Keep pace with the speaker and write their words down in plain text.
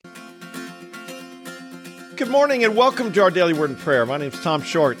Good morning and welcome to our Daily Word and Prayer. My name is Tom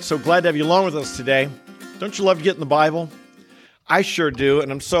Short. So glad to have you along with us today. Don't you love to get in the Bible? I sure do,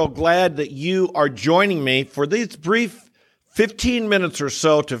 and I'm so glad that you are joining me for these brief 15 minutes or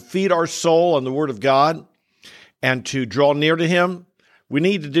so to feed our soul on the Word of God and to draw near to Him. We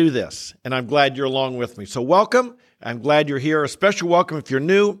need to do this, and I'm glad you're along with me. So welcome. I'm glad you're here. A special welcome if you're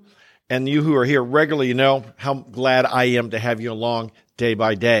new, and you who are here regularly, you know how glad I am to have you along day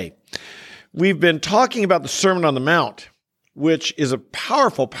by day. We've been talking about the Sermon on the Mount, which is a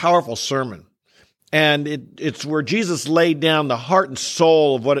powerful, powerful sermon. And it's where Jesus laid down the heart and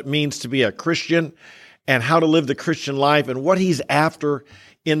soul of what it means to be a Christian and how to live the Christian life and what He's after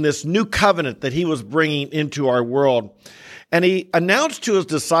in this new covenant that He was bringing into our world. And He announced to His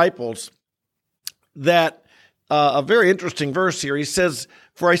disciples that a very interesting verse here. He says,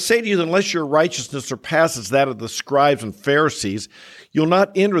 "For I say to you that unless your righteousness surpasses that of the scribes and Pharisees, you'll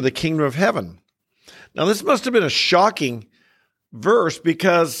not enter the kingdom of heaven." Now, this must have been a shocking verse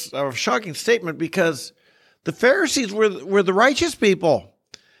or a shocking statement because the Pharisees were the righteous people.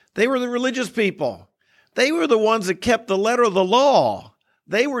 They were the religious people. They were the ones that kept the letter of the law.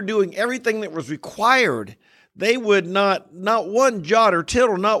 They were doing everything that was required. They would not one jot or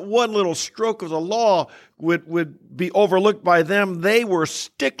tittle, not one little stroke of the law would be overlooked by them. They were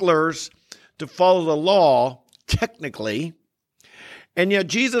sticklers to follow the law, technically. And yet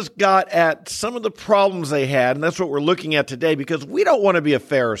Jesus got at some of the problems they had, and that's what we're looking at today, because we don't want to be a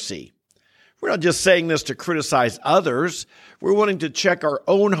Pharisee. We're not just saying this to criticize others. We're wanting to check our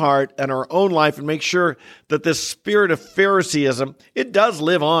own heart and our own life and make sure that this spirit of Phariseeism, it does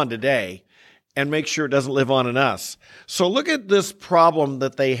live on today, and make sure it doesn't live on in us. So look at this problem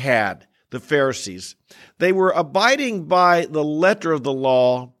that they had, the Pharisees. They were abiding by the letter of the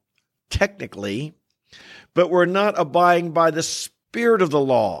law, technically, but were not abiding by the spirit of the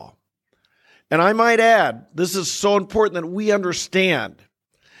law. And I might add, this is so important that we understand.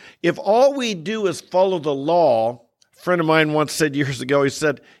 If all we do is follow the law, a friend of mine once said years ago, he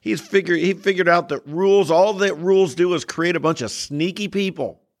said he figured out that all that rules do is create a bunch of sneaky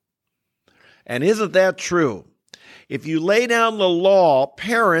people. And isn't that true? If you lay down the law,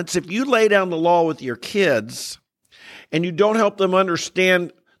 parents, if you lay down the law with your kids and you don't help them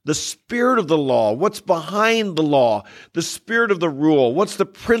understand the spirit of the law, what's behind the law, the spirit of the rule, what's the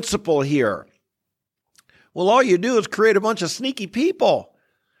principle here? Well, all you do is create a bunch of sneaky people.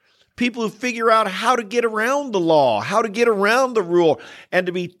 People who figure out how to get around the law, how to get around the rule, and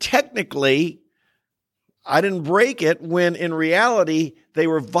to be technically, I didn't break it, when in reality, they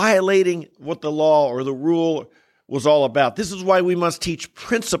were violating what the law or the rule was all about. This is why we must teach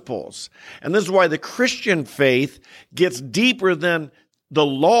principles. And this is why the Christian faith gets deeper than the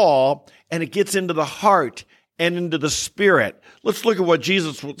law, and it gets into the heart and into the spirit. Let's look at what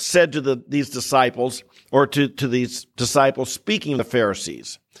Jesus said to these disciples, or to these disciples speaking of the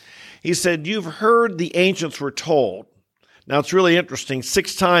Pharisees. He said, "You've heard the ancients were told." Now it's really interesting.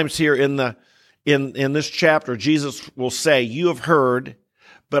 6 times here in this chapter, Jesus will say, "You have heard,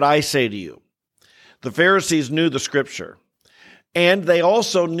 but I say to you." The Pharisees knew the scripture, and they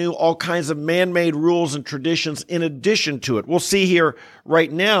also knew all kinds of man-made rules and traditions in addition to it. We'll see here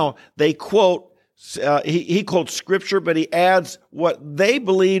right now, they quote, he quotes scripture, but he adds what they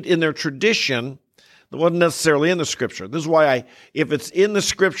believed in their tradition that wasn't necessarily in the scripture. This is why if it's in the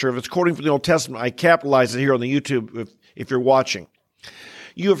scripture, if it's quoting from the Old Testament, I capitalize it here on the YouTube if you're watching.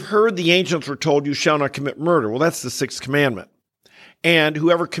 "You have heard the ancients were told, you shall not commit murder." Well, that's the 6th commandment. "And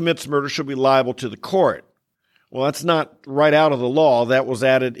whoever commits murder shall be liable to the court." Well, that's not right out of the law. That was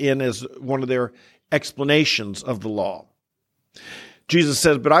added in as one of their explanations of the law. Jesus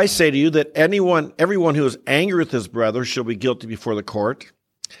says, "But I say to you that everyone who is angry with his brother shall be guilty before the court.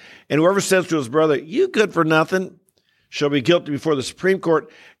 And whoever says to his brother, 'You good for nothing,' shall be guilty before the Supreme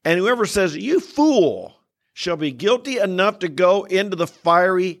Court. And whoever says, 'You fool,' shall be guilty enough to go into the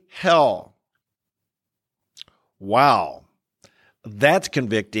fiery hell." Wow, that's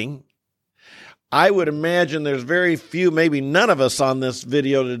convicting. I would imagine there's very few, maybe none of us on this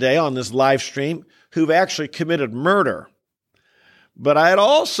video today, on this live stream, who've actually committed murder. But I'd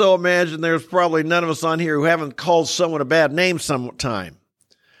also imagine there's probably none of us on here who haven't called someone a bad name sometime.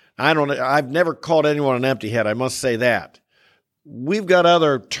 I've never called anyone an empty head, I must say that. We've got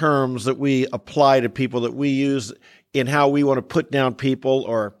other terms that we apply to people that we use in how we want to put down people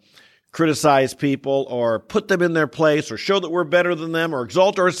or criticize people or put them in their place or show that we're better than them or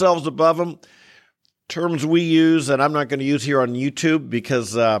exalt ourselves above them. Terms we use, and I'm not going to use here on YouTube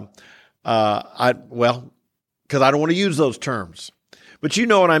because I don't want to use those terms. But you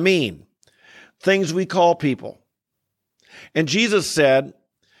know what I mean. Things we call people. And Jesus said,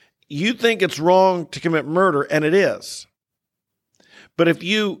 you think it's wrong to commit murder, and it is. But if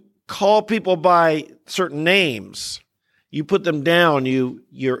you call people by certain names, you put them down,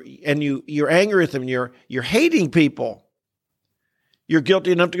 you're angry with them, you're hating people, you're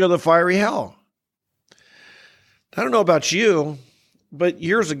guilty enough to go to the fiery hell. I don't know about you, but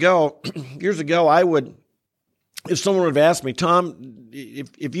years ago, I would, if someone would have asked me, Tom,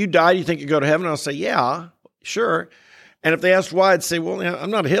 if you died, you think you go to heaven? I'll say, yeah, sure. And if they asked why, I'd say, well,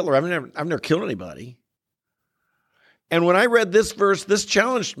 I'm not Hitler. I've never killed anybody. And when I read this verse, this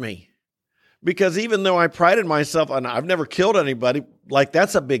challenged me. Because even though I prided myself on I've never killed anybody, like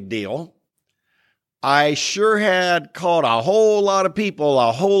that's a big deal, I sure had called a whole lot of people,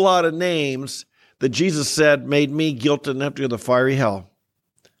 a whole lot of names that Jesus said made me guilty enough to go to the fiery hell.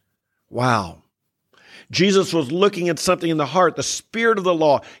 Wow. Jesus was looking at something in the heart, the spirit of the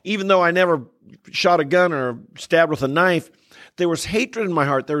law. Even though I never shot a gun or stabbed with a knife, there was hatred in my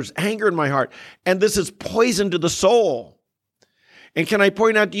heart. There was anger in my heart. And this is poison to the soul. And can I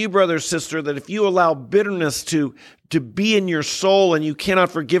point out to you, brother or sister, that if you allow bitterness to be in your soul and you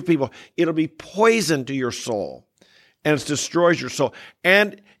cannot forgive people, it'll be poison to your soul and it destroys your soul.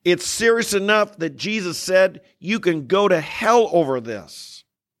 And it's serious enough that Jesus said you can go to hell over this.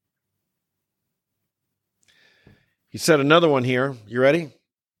 He said another one here. You ready?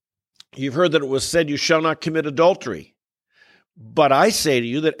 You've heard that it was said you shall not commit adultery. But I say to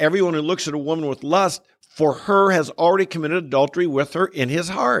you that everyone who looks at a woman with lust for her has already committed adultery with her in his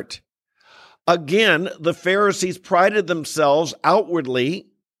heart. Again, the Pharisees prided themselves outwardly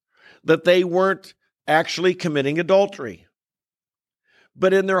that they weren't actually committing adultery.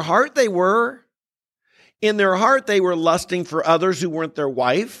 But in their heart they were. In their heart they were lusting for others who weren't their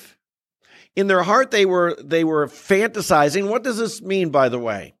wife. In their heart they were fantasizing. What does this mean, by the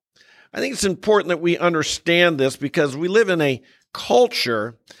way? I think it's important that we understand this because we live in a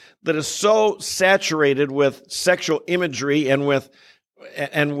culture that is so saturated with sexual imagery and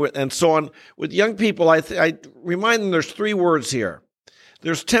so on. With young people, I remind them there's three words here.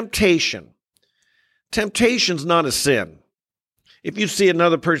 There's temptation. Temptation's not a sin. If you see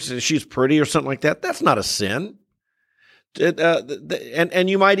another person, she's pretty or something like that, that's not a sin. And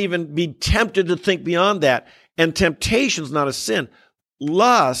you might even be tempted to think beyond that. And temptation's not a sin.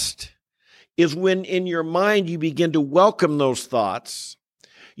 Lust is when in your mind you begin to welcome those thoughts.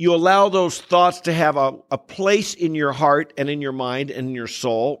 You allow those thoughts to have a place in your heart and in your mind and in your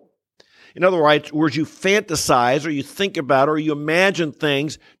soul. In other words, you fantasize or you think about or you imagine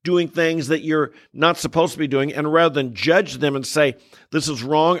things, doing things that you're not supposed to be doing, and rather than judge them and say, this is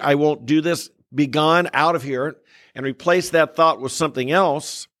wrong, I won't do this, be gone, out of here, and replace that thought with something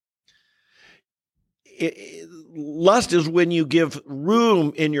else. Lust is when you give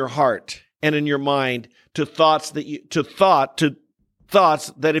room in your heart and in your mind to thoughts that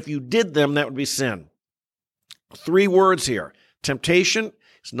if you did them, that would be sin. Three words here. Temptation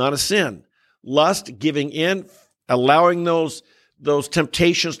is not a sin. Lust, giving in, allowing those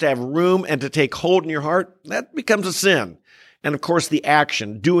temptations to have room and to take hold in your heart, that becomes a sin. And of course, the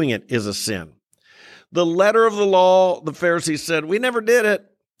action, doing it, is a sin. The letter of the law, the Pharisees said, we never did it.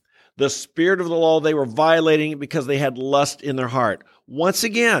 The spirit of the law, they were violating it because they had lust in their heart. Once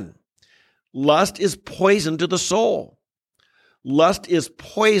again, lust is poison to the soul. Lust is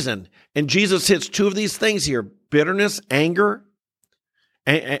poison. And Jesus hits two of these things here: bitterness, anger,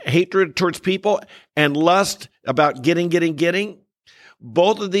 hatred towards people, and lust about getting.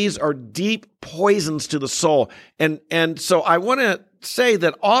 Both of these are deep poisons to the soul. And so I want to say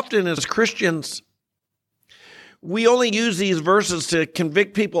that often as Christians, we only use these verses to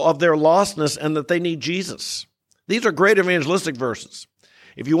convict people of their lostness and that they need Jesus. These are great evangelistic verses.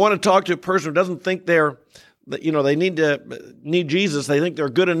 If you want to talk to a person who doesn't think they need Jesus, they think they're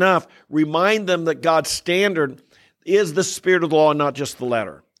good enough, remind them that God's standard is the spirit of the law, not just the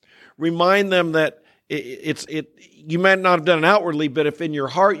letter. Remind them that you might not have done it outwardly, but if in your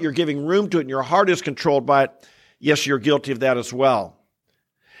heart you're giving room to it and your heart is controlled by it, yes, you're guilty of that as well.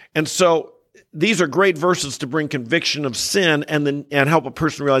 And so these are great verses to bring conviction of sin and help a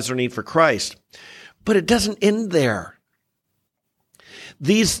person realize their need for Christ. But it doesn't end there.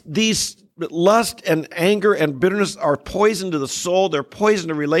 These lust and anger and bitterness are poison to the soul. They're poison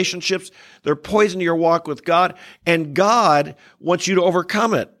to relationships. They're poison to your walk with God. And God wants you to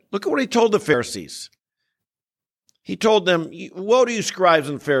overcome it. Look at what he told the Pharisees. He told them, woe to you, scribes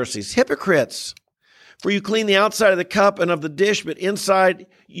and Pharisees, hypocrites! For you clean the outside of the cup and of the dish, but inside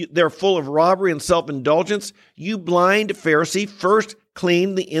they're full of robbery and self-indulgence. You blind Pharisee, first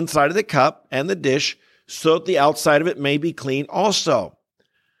clean the inside of the cup and the dish, so that the outside of it may be clean also.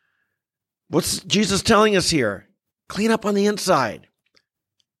 What's Jesus telling us here? Clean up on the inside.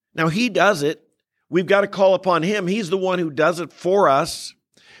 Now, he does it. We've got to call upon him. He's the one who does it for us.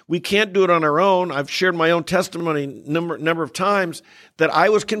 We can't do it on our own. I've shared my own testimony number of times that I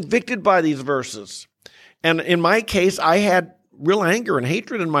was convicted by these verses. And in my case, I had real anger and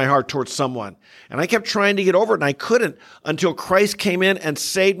hatred in my heart towards someone. And I kept trying to get over it, and I couldn't until Christ came in and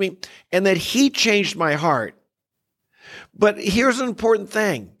saved me, and that he changed my heart. But here's an important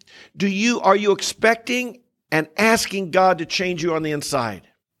thing. Are you expecting and asking God to change you on the inside?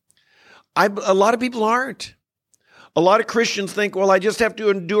 A lot of people aren't. A lot of Christians think, well, I just have to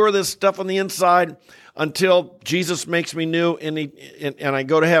endure this stuff on the inside until Jesus makes me new and I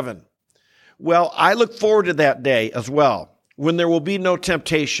go to heaven. Well, I look forward to that day as well, when there will be no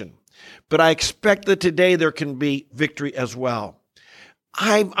temptation. But I expect that today there can be victory as well.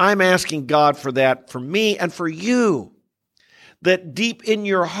 I'm asking God for that, for me and for you, that deep in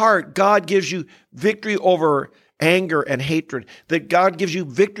your heart, God gives you victory over anger and hatred, that God gives you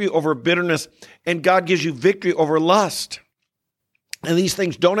victory over bitterness, and God gives you victory over lust. And these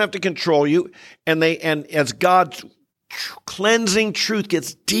things don't have to control you, and as God's cleansing truth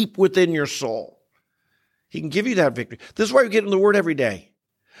gets deep within your soul, he can give you that victory. This is why we get in the Word every day.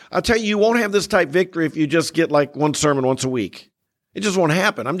 I'll tell you, you won't have this type victory if you just get like one sermon once a week. It just won't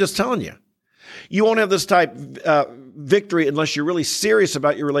happen. I'm just telling you. You won't have this type victory unless you're really serious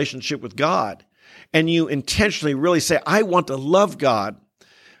about your relationship with God. And you intentionally really say, I want to love God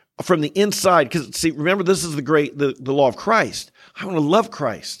from the inside. Because, see, remember, this is the law of Christ. I want to love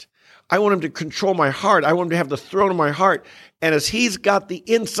Christ. I want him to control my heart. I want him to have the throne of my heart. And as he's got the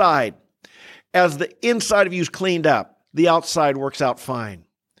inside, as the inside of you is cleaned up, the outside works out fine.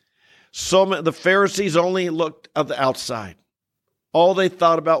 So the Pharisees only looked at the outside. All they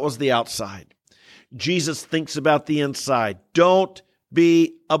thought about was the outside. Jesus thinks about the inside. Don't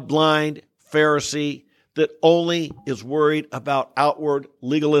be a blind Pharisee that only is worried about outward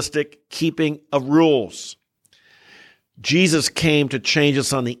legalistic keeping of rules. Jesus came to change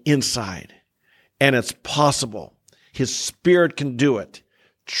us on the inside, and it's possible. His Spirit can do it.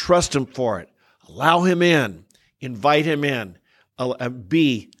 Trust him for it. Allow him in. Invite him in. Don't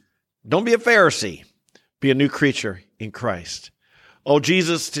be a Pharisee. Be a new creature in Christ. Oh,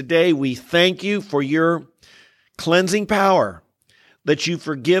 Jesus, today we thank you for your cleansing power, that you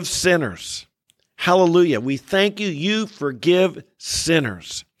forgive sinners. Hallelujah. We thank you, you forgive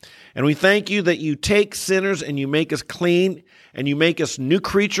sinners. And we thank you that you take sinners and you make us clean and you make us new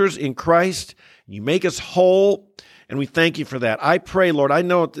creatures in Christ. You make us whole. And we thank you for that. I pray, Lord, I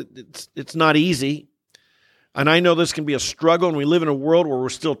know it's not easy. And I know this can be a struggle, and we live in a world where we're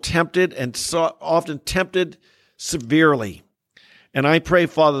still tempted, and so often tempted severely. And I pray,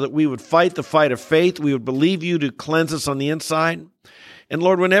 Father, that we would fight the fight of faith. We would believe you to cleanse us on the inside. And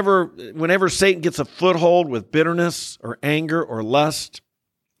Lord, whenever Satan gets a foothold with bitterness or anger or lust,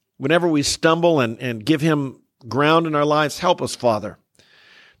 whenever we stumble and give him ground in our lives, help us, Father,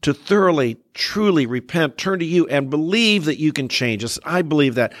 to thoroughly, truly repent, turn to you, and believe that you can change us. I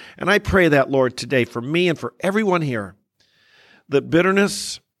believe that. And I pray that, Lord, today for me and for everyone here, that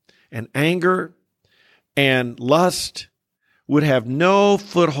bitterness and anger and lust would have no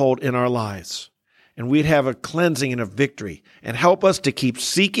foothold in our lives, and we'd have a cleansing and a victory. And help us to keep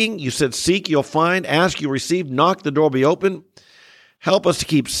seeking. You said, seek, you'll find. Ask, you'll receive. Knock, the door will be open. Help us to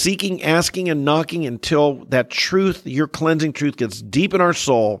keep seeking, asking, and knocking until that truth, your cleansing truth, gets deep in our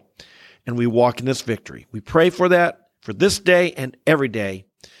soul, and we walk in this victory. We pray for that for this day and every day.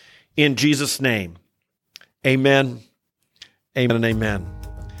 In Jesus' name, amen, amen, and amen.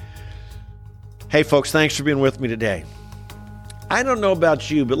 Hey, folks, thanks for being with me today. I don't know about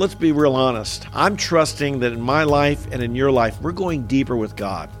you, but let's be real honest. I'm trusting that in my life and in your life, we're going deeper with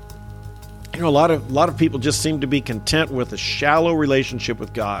God. You know, a lot of people just seem to be content with a shallow relationship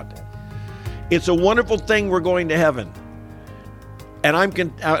with God. It's a wonderful thing we're going to heaven, and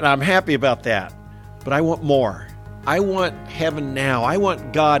I'm happy about that. But I want more. I want heaven now. I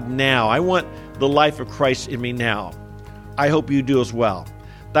want God now. I want the life of Christ in me now. I hope you do as well.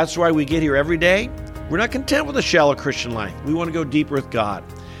 That's why we get here every day. We're not content with a shallow Christian life. We want to go deeper with God.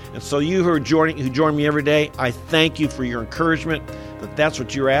 And so you who join me every day, I thank you for your encouragement that that's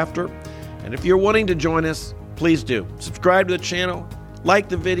what you're after. And if you're wanting to join us, please do. Subscribe to the channel, like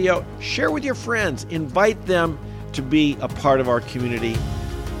the video, share with your friends, invite them to be a part of our community.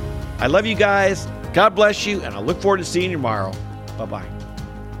 I love you guys. God bless you, and I look forward to seeing you tomorrow. Bye-bye.